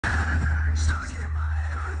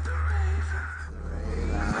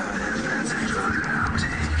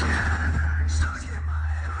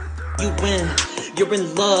you win. You're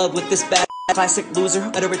in love with this bad classic loser,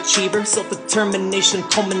 underachiever, self-determination,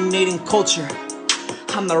 culminating culture.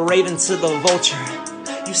 I'm the raven to the vulture.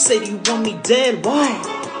 You said you want me dead, why?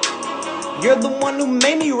 You're the one who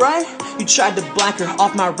made me, right? You tried to black her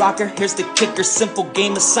off my rocker. Here's the kicker, simple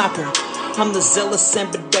game of soccer. I'm the zealous,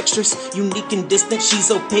 ambidextrous, unique and distant. She's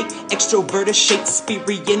opaque, extrovertish,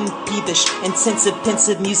 Shakespearean, peevish, intensive,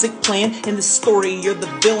 pensive music playing. In the story, you're the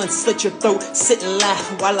villain. Slit your throat, sit and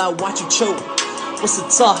laugh while I watch you choke. What's the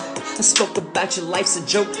talk? I spoke about your life's a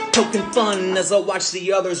joke, poking fun as I watch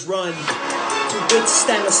the others run. To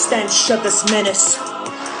withstand the stench of this menace,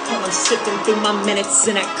 while I'm sifting through my minutes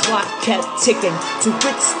and that clock kept ticking. To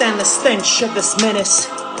withstand the stench of this menace,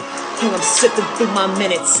 while I'm sifting through my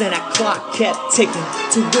minutes and that clock kept ticking.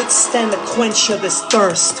 To withstand the quench of this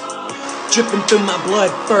thirst, dripping through my blood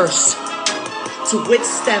first. To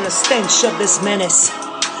withstand the stench of this menace,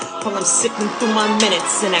 while I'm sifting through my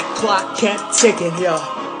minutes and that clock kept ticking, yeah.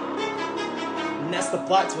 And that's the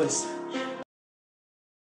plot twist.